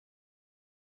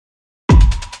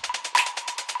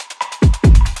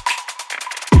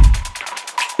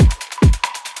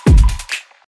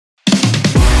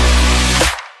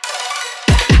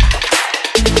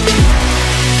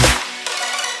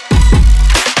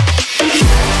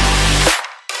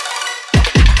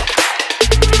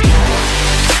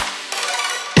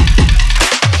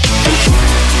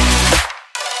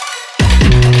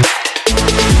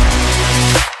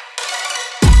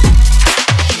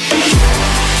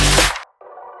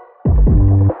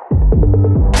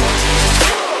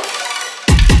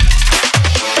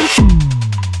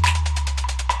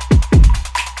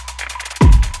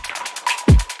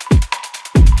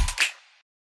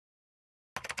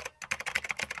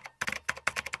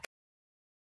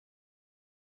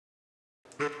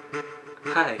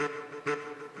Hi,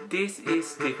 this is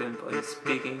Stephen Boy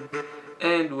speaking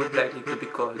and would likely to be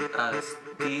called as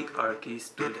the Arki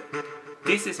student.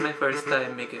 This is my first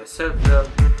time making a self-vlog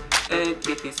and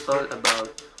it is all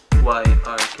about why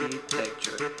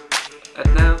architecture.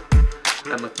 And now,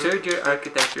 I'm a third year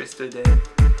architecture student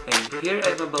and here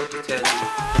I'm about to tell you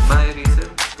my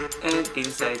reasons and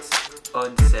insights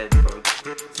on said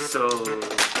program. So,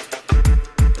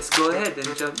 let's go ahead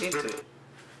and jump into it.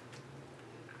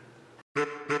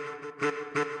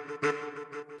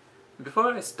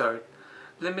 Before I start,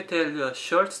 let me tell you a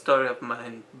short story of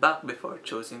mine back before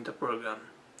choosing the program.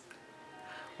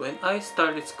 When I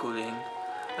started schooling,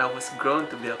 I was grown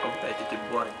to be a competitive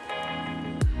one,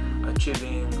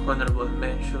 achieving honorable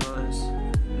mentions,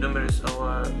 numerous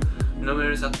awards,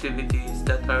 numerous activities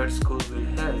that our school will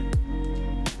held.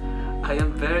 I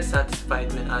am very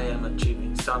satisfied when I am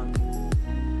achieving something.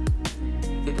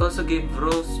 It also gave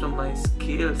rose to my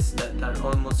skills that are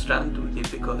almost randomly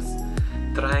because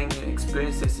trying new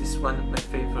experiences is one of my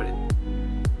favorite.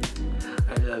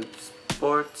 I love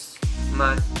sports,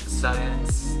 math,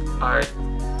 science, art,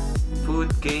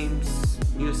 food, games,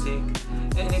 music,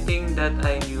 anything that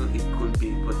I knew it could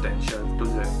be potential to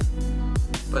learn.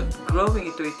 But growing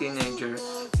into a teenager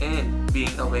and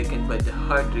being awakened by the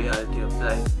hard reality of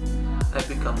life, I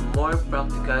become more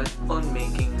practical on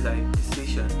making life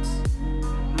decisions.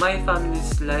 My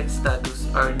family's life status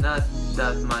are not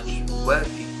that much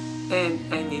wealthy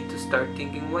and I need to start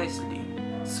thinking wisely.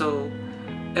 So,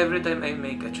 every time I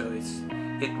make a choice,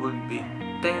 it will be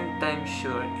 10 times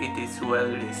sure it is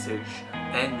well researched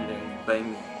and learned by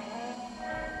me.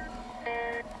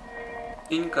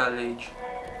 In college,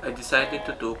 I decided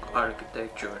to take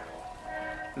architecture.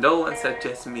 No one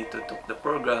suggested me to take the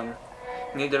program,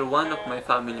 neither one of my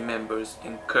family members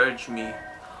encouraged me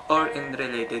or in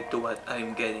related to what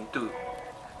I'm getting to.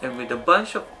 And with a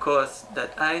bunch of costs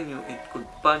that I knew it could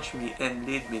punch me and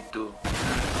lead me to.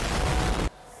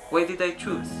 Why did I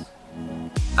choose?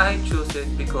 I chose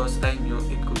it because I knew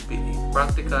it could be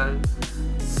practical,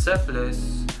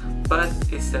 selfless, but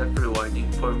it's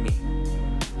self-rewarding for me.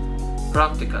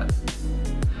 Practical,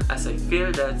 as I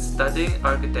feel that studying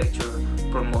architecture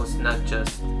promotes not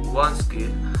just one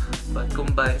skill, but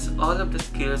combines all of the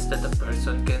skills that a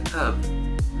person can have.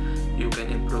 You can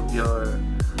improve your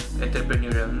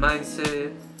entrepreneurial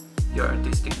mindset, your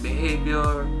artistic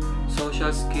behavior,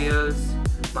 social skills,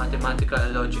 mathematical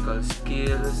and logical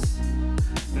skills,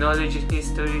 knowledge in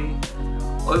history,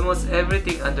 almost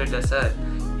everything under the sun.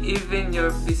 Even your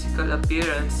physical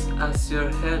appearance as your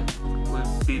health will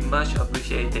be much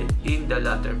appreciated in the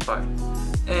latter part.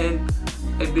 And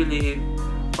I believe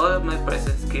all of my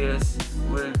present skills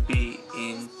will be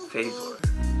in favor.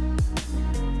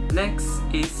 Next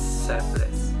is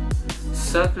selfless.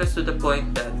 Selfless to the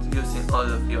point that using all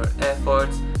of your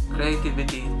efforts,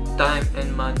 creativity, time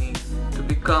and money to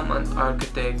become an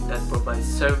architect that provides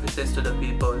services to the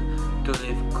people to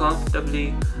live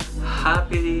comfortably,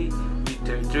 happily with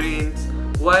their dreams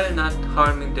while not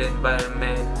harming the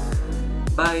environment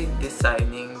by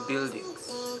designing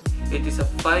buildings. It is a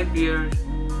 5-year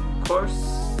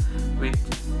course with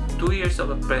 2 years of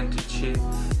apprenticeship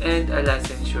and a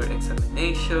licensure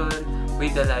examination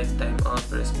with a lifetime of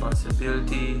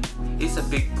responsibility is a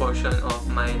big portion of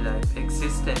my life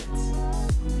existence.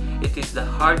 It is the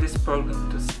hardest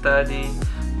program to study,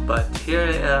 but here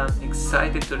I am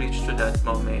excited to reach to that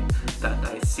moment that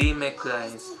I see my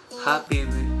clients happy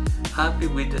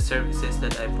with the services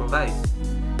that I provide.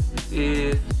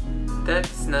 If that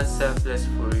is not selfless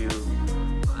for you,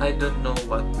 I don't know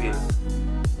what will.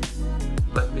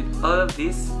 But with all of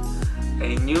this,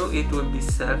 I knew it would be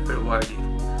self-rewarding.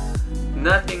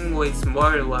 Nothing is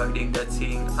more rewarding than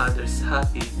seeing others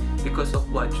happy because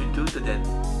of what you do to them.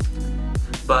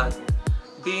 But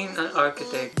being an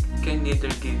architect can neither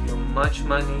give you much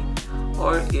money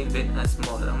or even a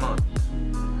small amount.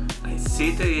 I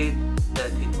see to it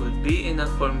that it will be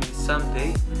enough for me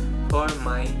someday for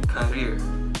my career.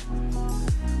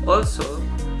 Also,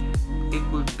 it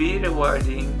will be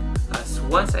rewarding as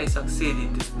once I succeed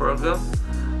in this program,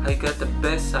 I got the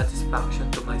best satisfaction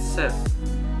to myself.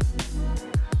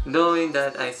 Knowing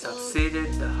that I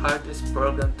succeeded the hardest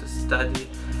program to study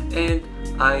and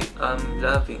I am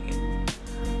loving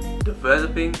it,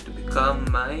 developing to become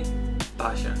my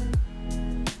passion.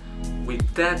 With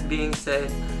that being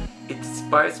said, it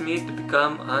inspires me to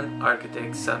become an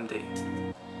architect someday.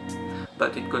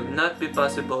 But it could not be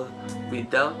possible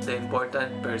without the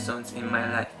important persons in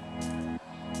my life.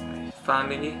 My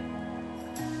family,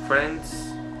 friends,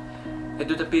 and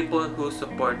to the people who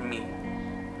support me.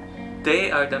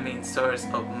 They are the main source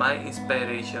of my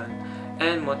inspiration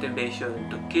and motivation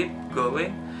to keep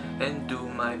going and do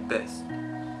my best.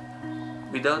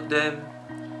 Without them,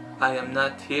 I am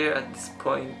not here at this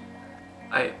point.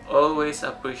 I always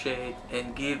appreciate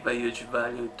and give a huge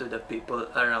value to the people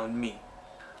around me.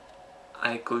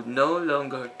 I could no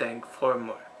longer thank for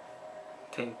more.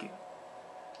 Thank you.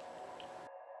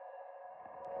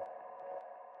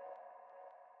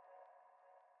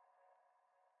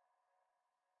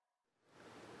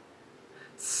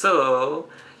 So,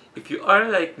 if you are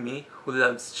like me who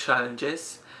loves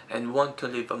challenges and want to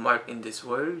leave a mark in this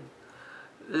world,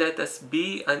 let us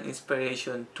be an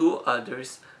inspiration to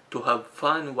others to have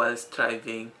fun while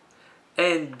striving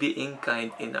and being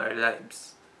kind in our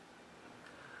lives.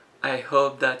 I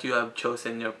hope that you have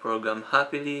chosen your program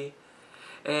happily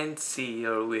and see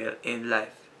your will in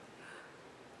life.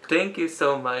 Thank you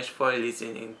so much for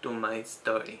listening to my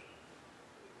story.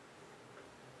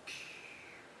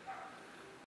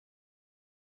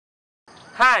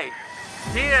 Hi!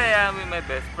 Here I am with my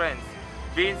best friends,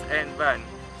 Vince and Van,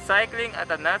 cycling at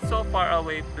a not so far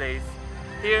away place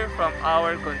here from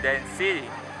our condensed city.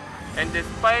 And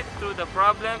despite through the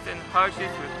problems and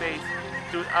hardships we face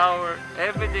through our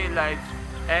everyday lives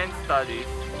and studies,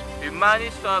 we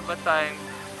managed to have a time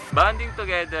bonding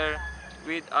together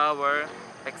with our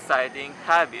exciting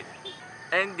habit.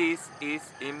 And this is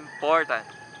important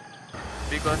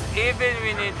because even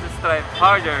we need to strive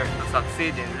harder to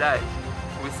succeed in life,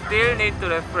 we still need to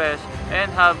refresh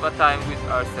and have a time with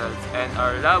ourselves and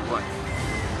our loved ones.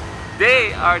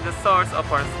 They are the source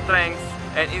of our strengths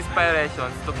and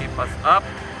inspirations to keep us up,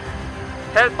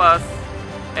 help us,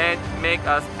 and make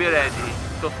us be ready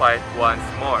to fight once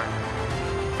more.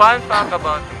 Fun fact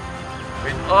about me,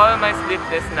 with all my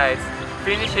sleepless nights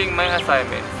finishing my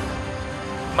assignments,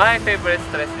 my favorite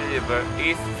stress reliever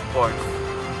is sports,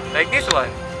 like this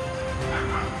one.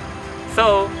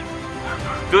 So,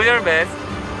 do your best,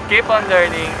 keep on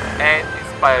learning and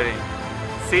inspiring.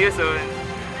 See you soon!